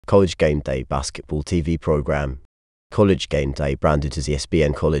College GameDay basketball TV program. College GameDay, branded as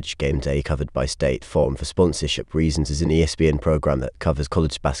ESPN College GameDay, covered by State Farm for sponsorship reasons, is an ESPN program that covers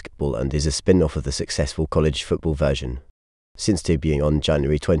college basketball and is a spin-off of the successful college football version. Since debuting on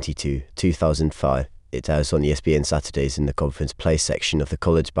January 22, 2005, it airs on ESPN Saturdays in the conference play section of the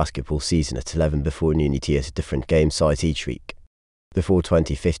college basketball season at 11 before noon ET at a different game site each week. Before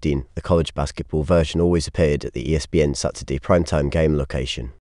 2015, the college basketball version always appeared at the ESPN Saturday primetime game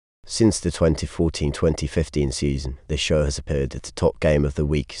location. Since the 2014-2015 season, this show has appeared at the top game of the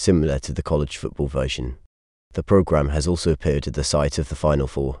week, similar to the college football version. The program has also appeared at the site of the Final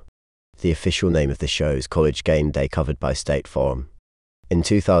Four. The official name of the show is College GameDay, covered by State Farm. In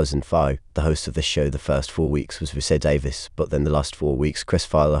 2005, the host of the show the first 4 weeks was Rece Davis, but then the last 4 weeks Chris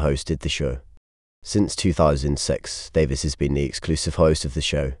Fowler hosted the show. Since 2006, Davis has been the exclusive host of the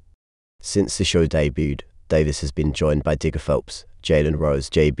show. Since the show debuted, Davis has been joined by Digger Phelps, Jalen Rose,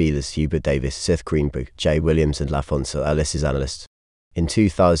 Bilas, Hubert Davis, Seth Greenberg, Williams and LaPhonso Ellis as analysts. In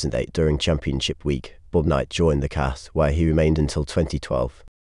 2008, during Championship Week, Bob Knight joined the cast, where he remained until 2012.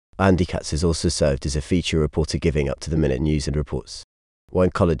 Andy Katz has also served as a feature reporter, giving up-to-the-minute news and reports. When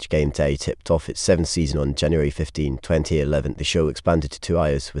College GameDay tipped off its 7th season on January 15, 2011, the show expanded to 2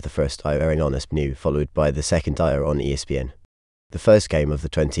 hours, with the first hour airing on ESPNU, followed by the second hour on ESPN. The first game of the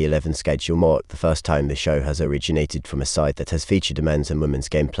 2011 schedule marked the first time the show has originated from a site that has featured a men's and women's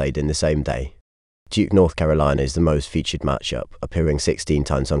game played in the same day. Duke, North Carolina is the most featured matchup, appearing 16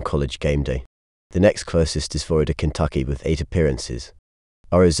 times on College GameDay. The next closest is Florida, Kentucky, with 8 appearances.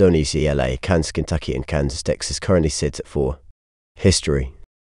 Arizona, UCLA, Kansas, Kentucky and Kansas, Texas currently sit at 4. History.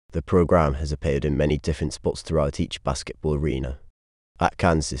 The program has appeared in many different spots throughout each basketball arena. At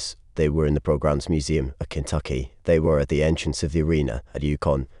Kansas, they were in the program's museum. At Kentucky, they were at the entrance of the arena. At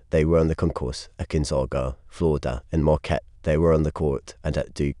UConn, they were on the concourse. At Gonzaga, Florida, and Marquette, they were on the court. And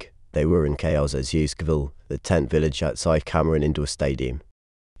at Duke, they were in Kansas, Uscaville, the tent village outside Cameron Indoor Stadium.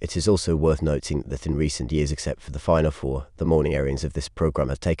 It is also worth noting that in recent years, except for the Final Four, the morning airings of this program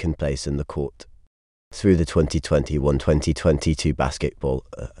have taken place in the court. Through the 2021-2022 basketball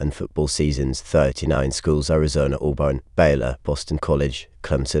and football seasons, 39 schools: Arizona, Auburn, Baylor, Boston College,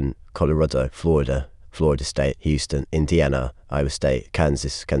 Clemson, Colorado, Florida, Florida State, Houston, Indiana, Iowa State,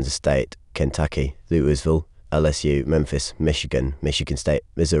 Kansas, Kansas State, Kentucky, Louisville, LSU, Memphis, Michigan, Michigan State,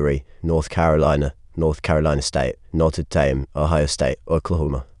 Missouri, North Carolina, North Carolina State, Notre Dame, Ohio State,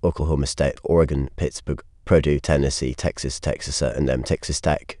 Oklahoma, Oklahoma State, Oregon, Pittsburgh, Purdue, Tennessee, Texas, Texas A&M, Texas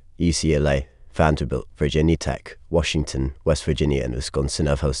Tech, UCLA, Vanderbilt, Virginia Tech, Washington, West Virginia and Wisconsin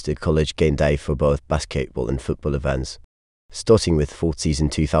have hosted College GameDay for both basketball and football events. Starting with 4th season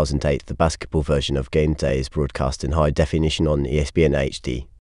 2008, the basketball version of GameDay is broadcast in high definition on ESPN HD.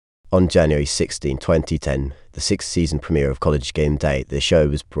 On January 16, 2010, the 6th season premiere of College GameDay, the show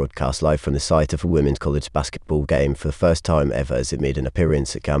was broadcast live from the site of a women's college basketball game for the first time ever, as it made an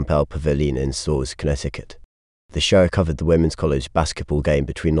appearance at Campbell Pavilion in Stores, Connecticut. The show covered the women's college basketball game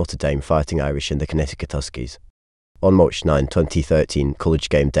between Notre Dame Fighting Irish and the Connecticut Huskies. On March 9, 2013, College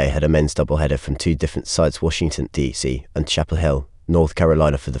GameDay had a men's doubleheader from 2 different sites, Washington, D.C. and Chapel Hill, North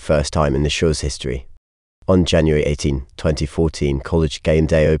Carolina, for the first time in the show's history. On January 18, 2014, College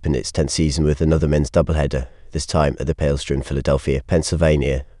GameDay opened its 10th season with another men's doubleheader, this time at the Palestrom, Philadelphia,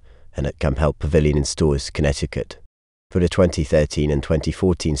 Pennsylvania, and at Campbell Pavilion in Stores, Connecticut. For the 2013 and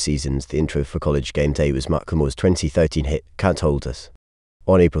 2014 seasons, the intro for College GameDay was Macklemore's 2013 hit, Can't Hold Us.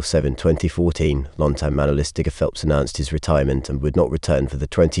 On April 7, 2014, longtime analyst Digger Phelps announced his retirement and would not return for the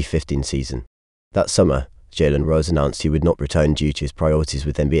 2015 season. That summer, Jalen Rose announced he would not return due to his priorities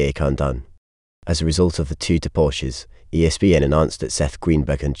with NBA countdown. As a result of the 2 departures, ESPN announced that Seth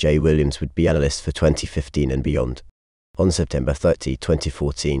Greenberg and Jay Williams would be analysts for 2015 and beyond. On September 30,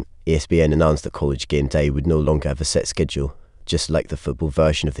 2014, ESPN announced that College GameDay would no longer have a set schedule, just like the football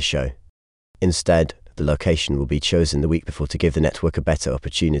version of the show. Instead, the location will be chosen the week before to give the network a better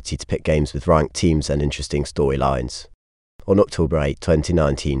opportunity to pick games with ranked teams and interesting storylines. On October 8,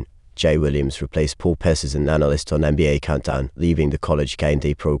 2019, Jay Williams replaced Paul Pierce as an analyst on NBA Countdown, leaving the College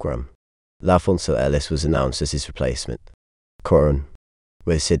GameDay program. LaPhonso Ellis was announced as his replacement. Coron.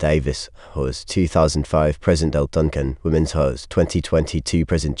 Rece Davis, host 2005, President L. Duncan, women's host 2022,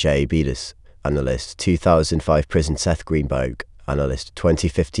 President J. Bilas, analyst 2005, President Seth Greenberg, analyst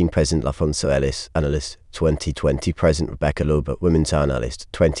 2015, President LaPhonso Ellis, analyst 2020, President Rebecca Loba, women's analyst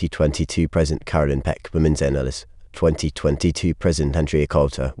 2022, President Carolyn Peck, women's analyst 2022, President Andrea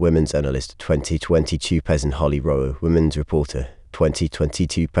Carter, women's analyst 2022, President Holly Rowe, women's reporter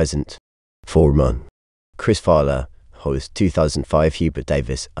 2022, President Foreman. Chris Fowler, Host 2005 Hubert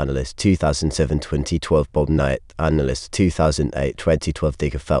Davis, Analyst 2007 2012 Bob Knight, Analyst 2008 2012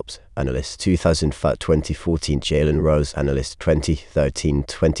 Digger Phelps, Analyst 2005 2014 Jalen Rose, Analyst 2013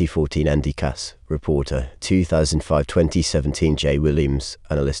 2014 Andy Katz, Reporter 2005 2017 J. Williams,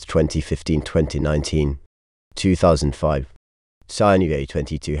 Analyst 2015 2019 2005 January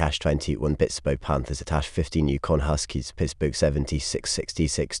 22 #21 Pittsburgh Panthers at 15 Yukon Huskies, Pittsburgh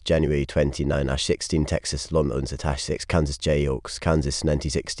 76-66 January 29 16 Texas Longhorns at 6 Kansas Jayhawks, Kansas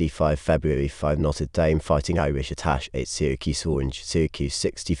 90-65 February 5 Notre Dame Fighting Irish at 8 Syracuse Orange, Syracuse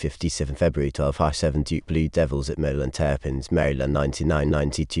 60-57 February 12 7 Duke Blue Devils at Maryland Terrapins, Maryland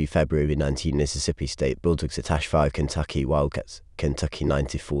 99-92 February 19 Mississippi State Bulldogs at 5 Kentucky Wildcats, Kentucky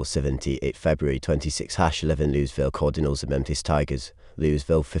 94-78 February 26 11 Louisville Cardinals at Memphis Tigers,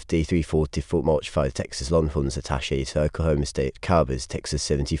 Louisville 53-44 March 5 Texas Longhorns at 8 Oklahoma State Cowboys, Texas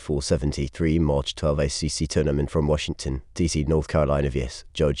 74-73 March 12 ACC Tournament from Washington, D.C. North Carolina vs.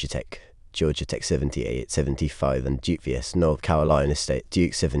 Georgia Tech 78-75 and Duke vs. North Carolina State,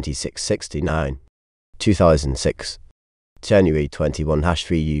 Duke 76-69 2006 January 21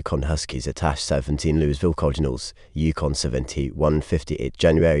 3 Yukon Huskies at 17 Louisville Cardinals, Yukon 71-58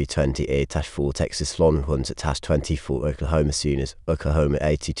 January 28 4 Texas Longhorns at 24 Oklahoma Sooners, Oklahoma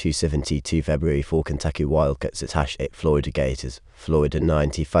 82-72 February 4 Kentucky Wildcats at 8 Florida Gators, Florida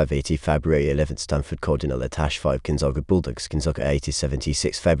 95-80 February 11 Stanford Cardinal at 5 Gonzaga Bulldogs, Gonzaga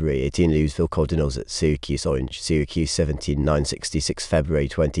 80-76 February 18 Louisville Cardinals at Syracuse Orange, Syracuse 79-66 February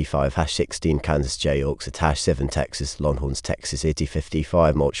 25 16 Kansas Jayhawks at 7 Texas Longhorns, Texas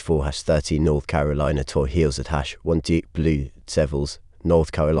 80-55 March 4 13 North Carolina Tar Heels at 1 Duke Blue Devils,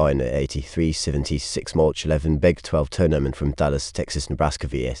 North Carolina 83-76 March 11 Big 12 Tournament from Dallas, Texas Nebraska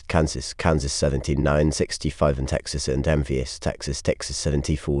vs. Kansas, Kansas 79-65 and Texas A&M vs. Texas, Texas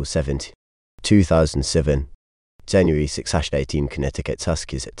 74-70 2007 January 6 18 Connecticut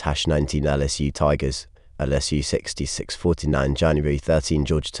Huskies at 19 LSU Tigers, LSU 66-49 January 13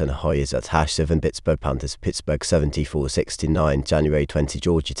 Georgetown Hoyas at 7 Pittsburgh Panthers, Pittsburgh 74-69 January 20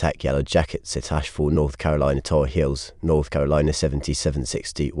 Georgia Tech Yellow Jackets at 4 North Carolina Tar Heels, North Carolina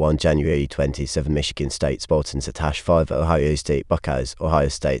 77-61 January 27 Michigan State Spartans at 5 Ohio State Buckeyes, Ohio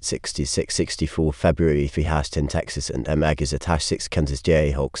State 66-64 February 3 10 Texas and Aggies at 6 Kansas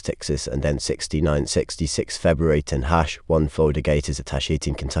Jayhawks, Texas and then 69-66 February 10 1 Florida Gators at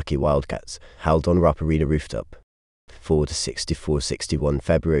 18 Kentucky Wildcats, held on Rupp Arena rooftop. 4-64-61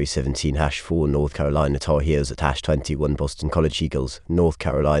 February 17 4 North Carolina Tar Heels at 21 Boston College Eagles, North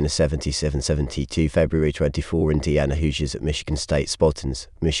Carolina 77-72 February 24 Indiana Hoosiers at Michigan State Spartans,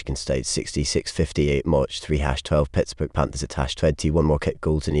 Michigan State 66-58 March 3 12 Pittsburgh Panthers at 21 Marquette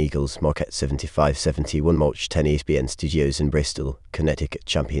Golden Eagles, Marquette 75-71 March 10 ESPN Studios in Bristol, Connecticut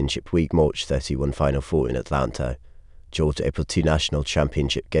Championship Week March 31 Final Four in Atlanta, Georgia April 2 National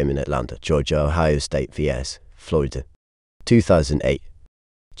Championship Game in Atlanta, Georgia Ohio State vs. Florida 2008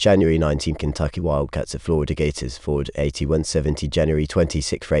 January 19 Kentucky Wildcats at Florida Gators, Florida 81-70 January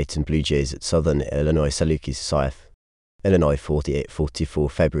 26 Creighton Blue Jays at Southern Illinois Salukis Scythe, Illinois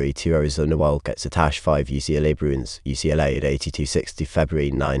 48-44 February 2 Arizona Wildcats at 5 UCLA Bruins, UCLA at 82-60 February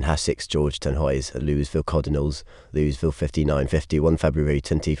 9 6 Georgetown Hoyas at Louisville Cardinals, Louisville 59-51 February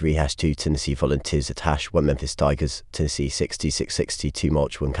 23 2 Tennessee Volunteers at 1 Memphis Tigers, Tennessee 66-62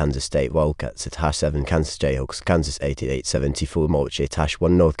 March 1 Kansas State Wildcats at 7 Kansas Jayhawks, Kansas 88-74 March 8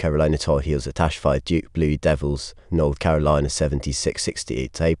 1 North Carolina Tar Heels at 5 Duke Blue Devils, North Carolina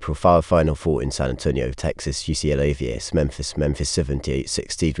 76-68 April 5 Final Four in San Antonio, Texas UCLA vs. Memphis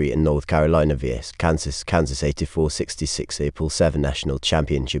 78-63 and North Carolina vs. Kansas 84-66 April 7 National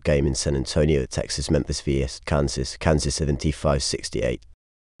Championship Game in San Antonio, Texas Memphis vs. Kansas 75-68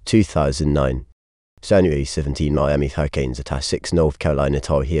 2009 January 17 Miami Hurricanes at 6 North Carolina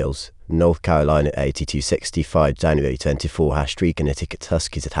Tar Heels, North Carolina 82-65 January 24 3 Connecticut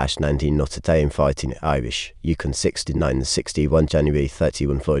Huskies at 19 Notre Dame Fighting Irish, Yukon 69-61 January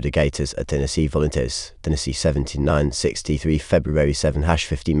 31 Florida Gators at Tennessee Volunteers, Tennessee 79-63 February 7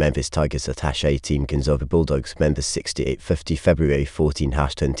 50 Memphis Tigers at 18 Gonzaga Bulldogs, Memphis 68-50 February 14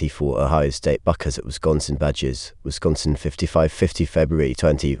 24 Ohio State Buckeyes at Wisconsin Badgers, Wisconsin 55-50 February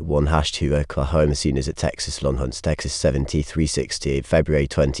 21 2 Oklahoma Sooners at Texas Longhorns, Texas 73-68 February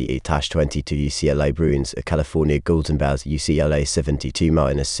 28 22 UCLA Bruins at California Golden Bears, UCLA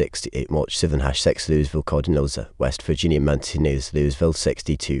 72-68 March 7 6 Louisville Cardinals at West Virginia Mountaineers, Louisville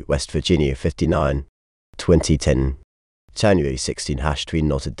 62 West Virginia 59 2010 January 16 3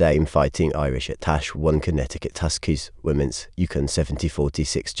 Notre Dame Fighting Irish at 1 Connecticut Huskies Women's, Yukon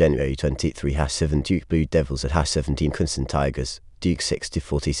 70-46 January 23 7 Duke Blue Devils at 17 Clemson Tigers, Duke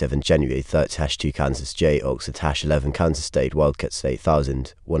 60-47 January 30 2 Kansas Jayhawks at 11 Kansas State Wildcats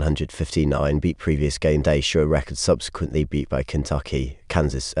 8,159 beat previous game day show record subsequently beat by Kentucky,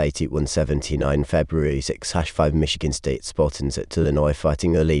 Kansas 81-79 February 6 5 Michigan State Spartans at Illinois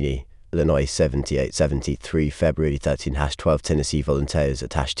Fighting Illini, Illinois 78-73 February 13 12 Tennessee Volunteers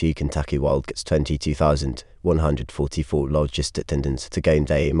at 2 Kentucky Wildcats 22,144 largest attendance at the game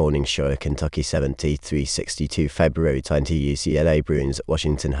day morning show Kentucky 73-62 February 20 UCLA Bruins at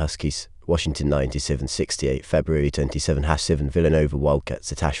Washington Huskies, Washington 97-68 February 27 7 Villanova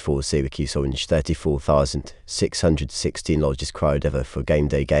Wildcats at 4 Syracuse Orange 34,616 largest crowd ever for game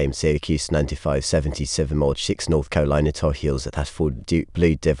day game Syracuse 95-77 March 6 North Carolina Tar Heels at 4 Duke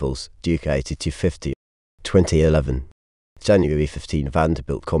Blue Devils, Duke 82-50 2011 January 15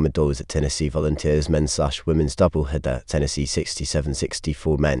 Vanderbilt Commodores at Tennessee Volunteers men's/women's doubleheader Tennessee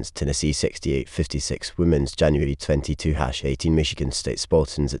 67-64 men's, Tennessee 68-56 women's January 22 18 Michigan State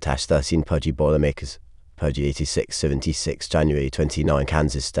Spartans at 13 Purdue Boilermakers, Purdue 86-76 January 29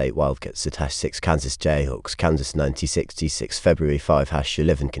 Kansas State Wildcats at 6 Kansas Jayhawks, Kansas 90-66 February 5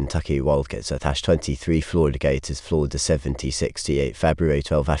 11 Kentucky Wildcats at 23 Florida Gators, Florida 70-68 February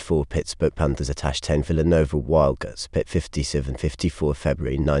 12 4 Pittsburgh Panthers at 10 Villanova Wildcats, Pitt 57-54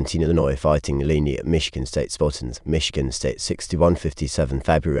 February 19 Illinois Fighting Illini at Michigan State Spartans, Michigan State 61-57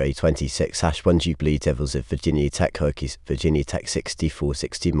 February 26 1 Duke Blue Devils at Virginia Tech Hokies, Virginia Tech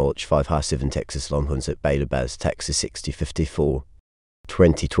 64-60 March 5 7 Texas Longhorns at Baylor Bears, Texas 60-54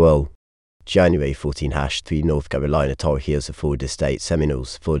 2012 January 14 3 North Carolina Tar Heels at Florida State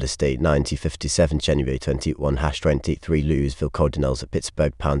Seminoles, Florida State 90-57 January 21 23 Louisville Cardinals at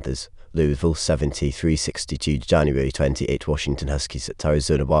Pittsburgh Panthers, Louisville 73-62 January 28 Washington Huskies at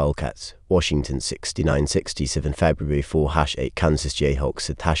Arizona Wildcats, Washington 69-67 February 4 8 Kansas Jayhawks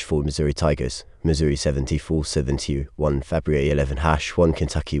at 4 Missouri Tigers, Missouri 74-71 February 11 1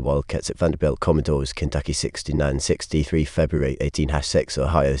 Kentucky Wildcats at Vanderbilt Commodores, Kentucky 69-63 February 18 6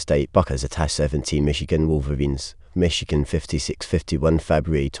 Ohio State Buckeyes at 17 Michigan Wolverines, Michigan 56-51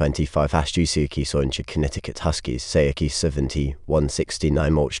 February 25 2 Syracuse Orange at Connecticut Huskies, Syracuse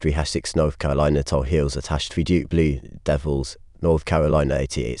 71-69 March 3 6 North Carolina Tar Heels at 3 Duke Blue Devils, North Carolina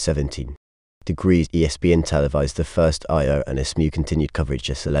 88-17 degrees. ESPN televised the first IO and ESPNU continued coverage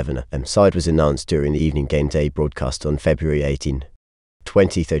as 11 am side was announced during the evening game day broadcast on February 18,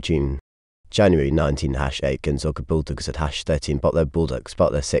 2013. January 19 8 Gonzaga Bulldogs at 13 Butler Bulldogs,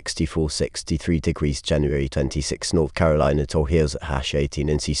 Butler 64-63 degrees. January 26 North Carolina Tar Heels at 18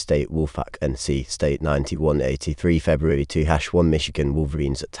 NC State Wolfpack, NC State 91-83 February 2 1 Michigan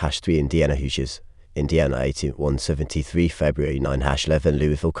Wolverines at 3 Indiana Hoosiers, Indiana 81-73 February 9 11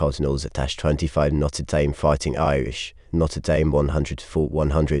 Louisville Cardinals at 25 Notre Dame Fighting Irish, Notre Dame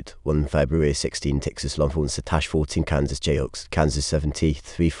 100-101 February 16 Texas Longhorns at 14 Kansas Jayhawks, Kansas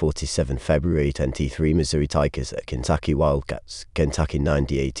 73-47 February 23 Missouri Tigers at Kentucky Wildcats, Kentucky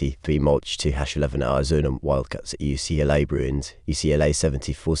 90-83 March 2 11 Arizona Wildcats at UCLA Bruins, UCLA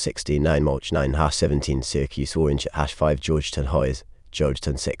 74-69 March 9 17 Syracuse Orange at 5 Georgetown Hoyas,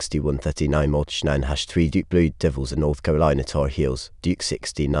 Georgetown 61-39 March 9 3 Duke Blue Devils and North Carolina Tar Heels, Duke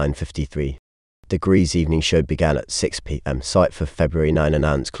 69-53 degrees. Evening show began at 6 p.m. Site for February 9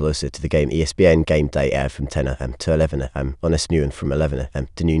 announced closer to the game. ESPN Game Day aired from 10 a.m. to 11 a.m. on ESPNU and from 11 a.m.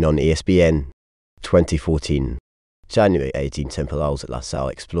 to noon on ESPN. 2014 January 18 Temple Owls at LaSalle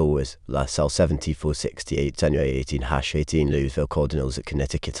Explorers, LaSalle 74-68 January 18 18 Louisville Cardinals at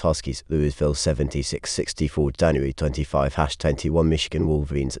Connecticut Huskies, Louisville 76-64 January 25 21 Michigan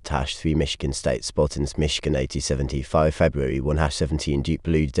Wolverines at 3 Michigan State Spartans, Michigan 80-75 February 1 17 Duke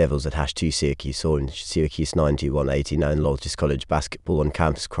Blue Devils at 2 Syracuse Orange, Syracuse 91-89 largest college basketball on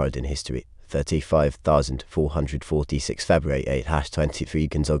campus crowd in history, 35,446 February 8 23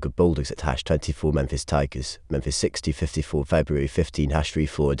 Gonzaga Bulldogs at 24 Memphis Tigers, Memphis 60-54 February 15 3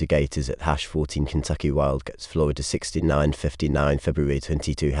 Florida Gators at 14 Kentucky Wildcats, Florida 69-59 February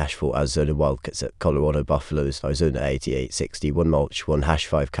 22 4 Arizona Wildcats at Colorado Buffaloes, Arizona 88-61 March 1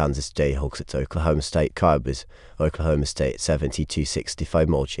 5 Kansas Jayhawks at Oklahoma State Cowboys, Oklahoma State 72-65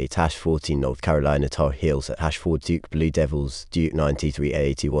 March 8 14 North Carolina Tar Heels at 4 Duke Blue Devils, Duke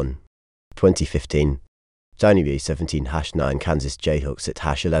 93-81 2015 January 17 9 Kansas Jayhawks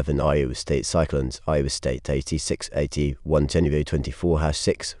at 11 Iowa State Cyclones, Iowa State 86-81 January 24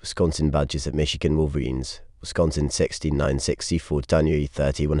 6 Wisconsin Badgers at Michigan Wolverines, Wisconsin 16-9-64, January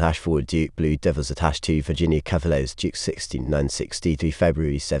 31 4 Duke Blue Devils at 2 Virginia Cavaliers, Duke 16-9-63,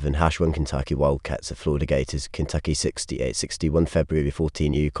 February 7 1 Kentucky Wildcats at Florida Gators, Kentucky 68-61, February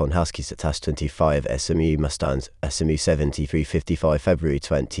 14 Yukon Huskies at 25 SMU Mustangs, SMU 73-55, February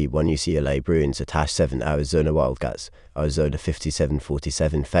 21 UCLA Bruins at 7 Arizona Wildcats, Arizona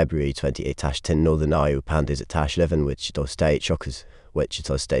 57-47, February 28 10 Northern Iowa Panthers at 11 Wichita State Shockers,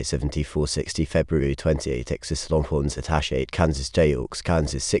 Wichita State 74-60, February 28 Texas Longhorns at 8 Kansas Jayhawks,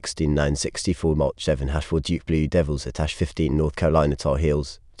 Kansas 16-9-64, March 7 4 Duke Blue Devils at 15 North Carolina Tar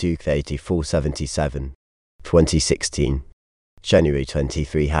Heels, Duke 84-77. 2016 January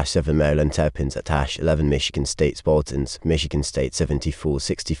 23 7 Maryland Terrapins at 11 Michigan State Spartans, Michigan State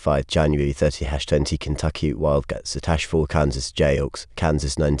 74-65, January 30 20 Kentucky Wildcats at 4 Kansas Jayhawks,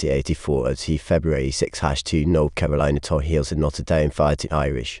 Kansas 90-84 February 6 2 North Carolina Tar Heels and Notre Dame Fighting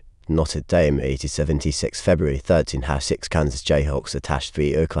Irish, Notre Dame 80-76, February 13 6 Kansas Jayhawks at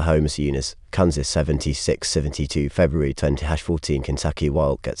 3 Oklahoma Sooners, Kansas 76-72, February 20 14 Kentucky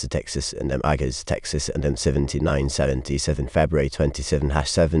Wildcats at Texas and Aggies, Texas and 79-77, February 27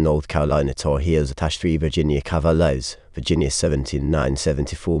 7 North Carolina Tar Heels at 3 Virginia Cavaliers, Virginia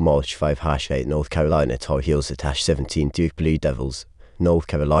 79-74, March 5 8 North Carolina Tar Heels at 17 Duke Blue Devils, North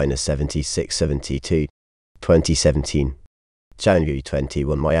Carolina 76-72. 2017 January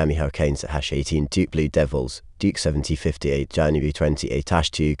 21 Miami Hurricanes at 18 Duke Blue Devils, Duke 70-58, January 28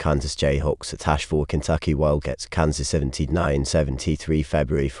 2 Kansas Jayhawks at 4 Kentucky Wildcats, Kansas 79-73,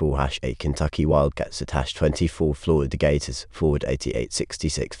 February 4 8 Kentucky Wildcats at 24 Florida Gators, Ford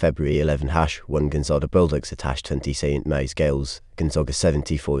 88-66, February 11 1 Gonzaga Bulldogs at 20 St. Mary's Gales, Gonzaga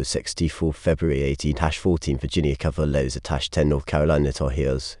 74-64, February 18 14 Virginia Cavaliers at 10 North Carolina Tar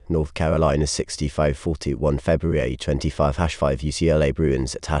Heels, North Carolina 65-41, February 25 5 UCLA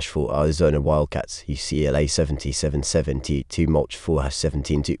Bruins at 4 Arizona Wildcats, UCLA 77-72, March 4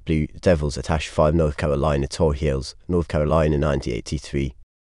 17 Duke Blue Devils at 5 North Carolina Tar Heels, North Carolina 90-83.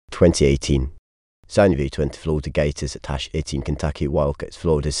 2018 January 20 Florida Gators at 18 Kentucky Wildcats,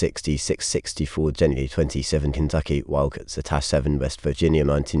 Florida 66-64, January 27 Kentucky Wildcats at 7 West Virginia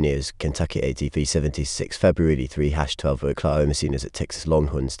Mountaineers, Kentucky 83-76, February 3 12 Oklahoma Sooners at Texas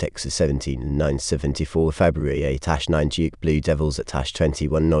Longhorns, Texas 17-9-74, February 8 9 Duke Blue Devils at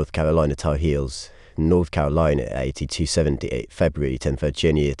 21 North Carolina Tar Heels, North Carolina 82-78, February 10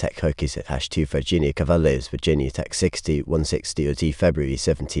 Virginia Tech Hokies at 2 Virginia Cavaliers, Virginia Tech 61-60 February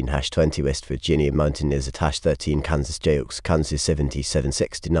 17 20 West Virginia Mountaineers at 13 Kansas Jayhawks, Kansas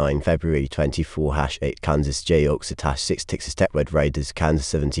 77-69, February 24 8 Kansas Jayhawks at 6 Texas Tech Red Raiders,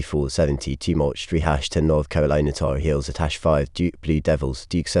 Kansas 74-72, March 3 10 North Carolina Tar Heels at 5 Duke Blue Devils,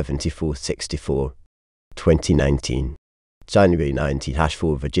 Duke 74-64. 2019 January 19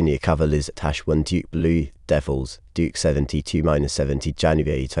 4 Virginia Cavaliers at 1 Duke Blue Devils, Duke 72-70,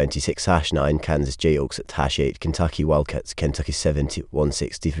 January 26 9 Kansas Jayhawks at 8 Kentucky Wildcats, Kentucky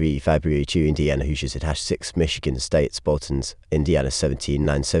 71-63, February 2 Indiana Hoosiers at 6 Michigan State Spartans, Indiana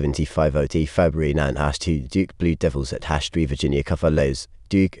 79-75 February 9 2 Duke Blue Devils at 3 Virginia Cavaliers,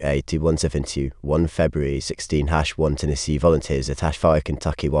 Duke 81-71, February 16 1 Tennessee Volunteers at 5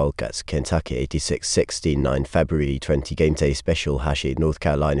 Kentucky Wildcats, Kentucky 86-69, February 20 GameDay Special 8 North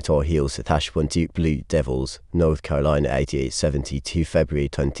Carolina Tar Heels at 1 Duke Blue Devils, North Carolina 88-72, February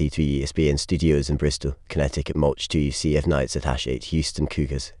 23 ESPN Studios in Bristol, Connecticut, March 2 UCF Knights at 8 Houston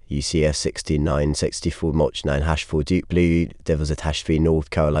Cougars, UCF 69-64, March 9 4 Duke Blue Devils at 3 North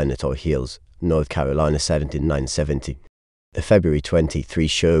Carolina Tar Heels, North Carolina 79-70. The February 23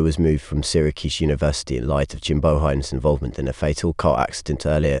 show was moved from Syracuse University in light of Jim Boeheim's involvement in a fatal car accident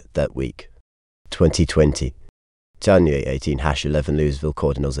earlier that week. 2020 January 18 11 Louisville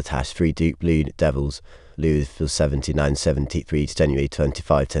Cardinals at 3 Duke Blue Devils, Louisville 79-73, January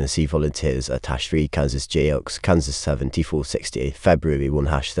 25 Tennessee Volunteers at 3 Kansas Jayhawks, Kansas 74-68, February 1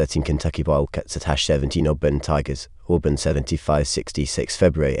 13 Kentucky Wildcats at 17 Auburn Tigers, Auburn 75-66,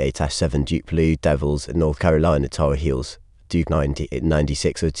 February 8 7 Duke Blue Devils, North Carolina Tar Heels, Duke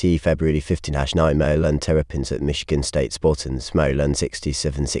 98-96 February 15 9 Maryland Terrapins at Michigan State Spartans, Maryland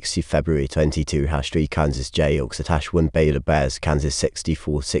 67-60, February 22 3 Kansas Jayhawks at 1 Baylor Bears, Kansas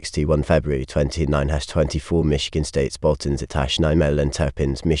 64-61, February 29 24 Michigan State Spartans at 9 Maryland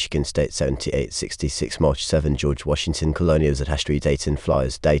Terrapins, Michigan State 78-66, March 7 George Washington Colonials at 3 Dayton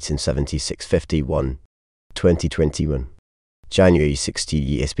Flyers, Dayton 76-51. 2021 January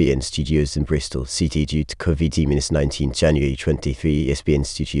 16 ESPN Studios in Bristol, CT due to COVID-19. January 23 ESPN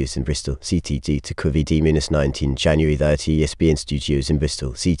Studios in Bristol, CT due to COVID-19. January 30 ESPN Studios in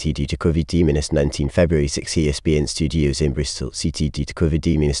Bristol, CT due to COVID-19. February 6 ESPN Studios in Bristol, CT due to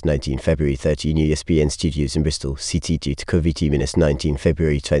COVID-19. February 13 ESPN Studios in Bristol, CT due to COVID-19.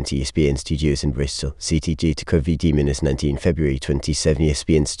 February 20 ESPN Studios in Bristol, CT due to COVID-19. February 27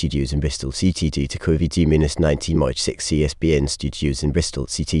 ESPN Studios in Bristol, CT due to COVID-19. March 6 ESPN Studios in Bristol,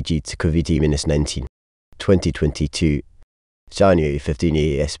 CT due to COVID-19. 2022. January 15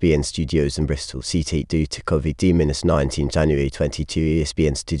 ESPN Studios in Bristol, CT due to COVID-19. January 22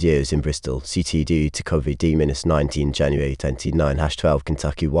 ESPN Studios in Bristol, CT due to COVID-19. January 29 #12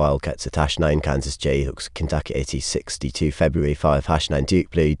 Kentucky Wildcats at #9 Kansas Jayhawks, Kentucky 80-62. February 5 #9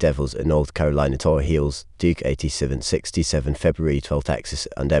 Duke Blue Devils at North Carolina Tar Heels, Duke 87-67. February 12 Texas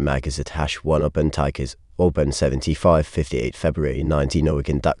A&M Aggies at #1 Auburn Tigers, Auburn 75-58. February 19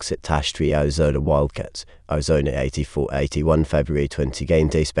 Oregon Ducks at #3 Arizona Wildcats, Arizona 84-81. February 20 Game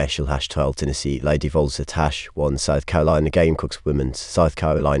Day Special #12 Tennessee Lady Vols at #1 South Carolina Gamecocks Women's, South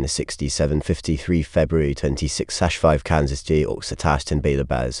Carolina 67-53. February 26 #5 Kansas Jayhawks at #10 Baylor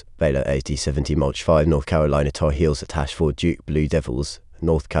Bears, Baylor 80-70. March 5 North Carolina Tar Heels at #4 Duke Blue Devils,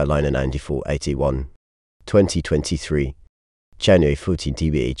 North Carolina 94-81. 2023. January 14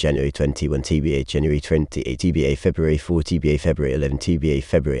 TBA, January 21 TBA, January 28 TBA, February 4 TBA, February 11 TBA,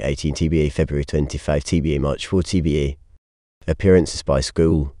 February 18 TBA, February 25 TBA, March 4 TBA. Appearances by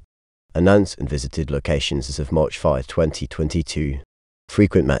school. Announced and visited locations as of March 5, 2022.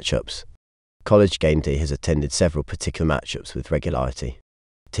 Frequent matchups. College GameDay has attended several particular matchups with regularity.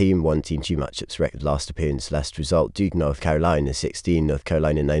 Team 1 Team 2 matchups record last appearance last result Duke North Carolina 16 North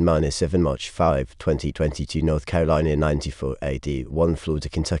Carolina 9-7 March 5 2022 North Carolina 94 AD 1 Florida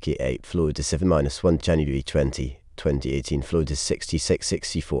Kentucky 8 Florida 7-1 January 2018 Florida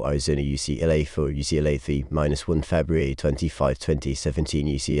 66-64 Arizona UCLA 4 UCLA 3-1 February 25 2017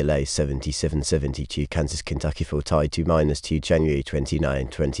 UCLA 77-72 Kansas Kentucky 4 tie 2-2 January 29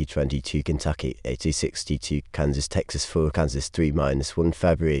 2022 Kentucky 80-62 Kansas Texas 4 Kansas 3-1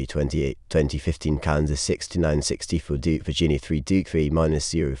 February 28 2015 Kansas 69-64 Duke Virginia 3 Duke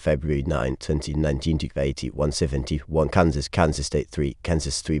 3-0 February 9 2019 Duke 81-71 Kansas State 3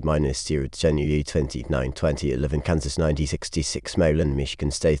 Kansas 3-0 January 29 2011 Kansas 90-66 Maryland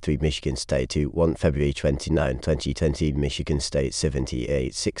Michigan State 3 Michigan State 2-1 February 29 2020 Michigan State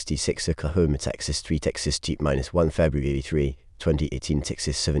 78-66 Oklahoma Texas 3 Texas 2-1 February 3 2018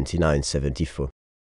 Texas 79-74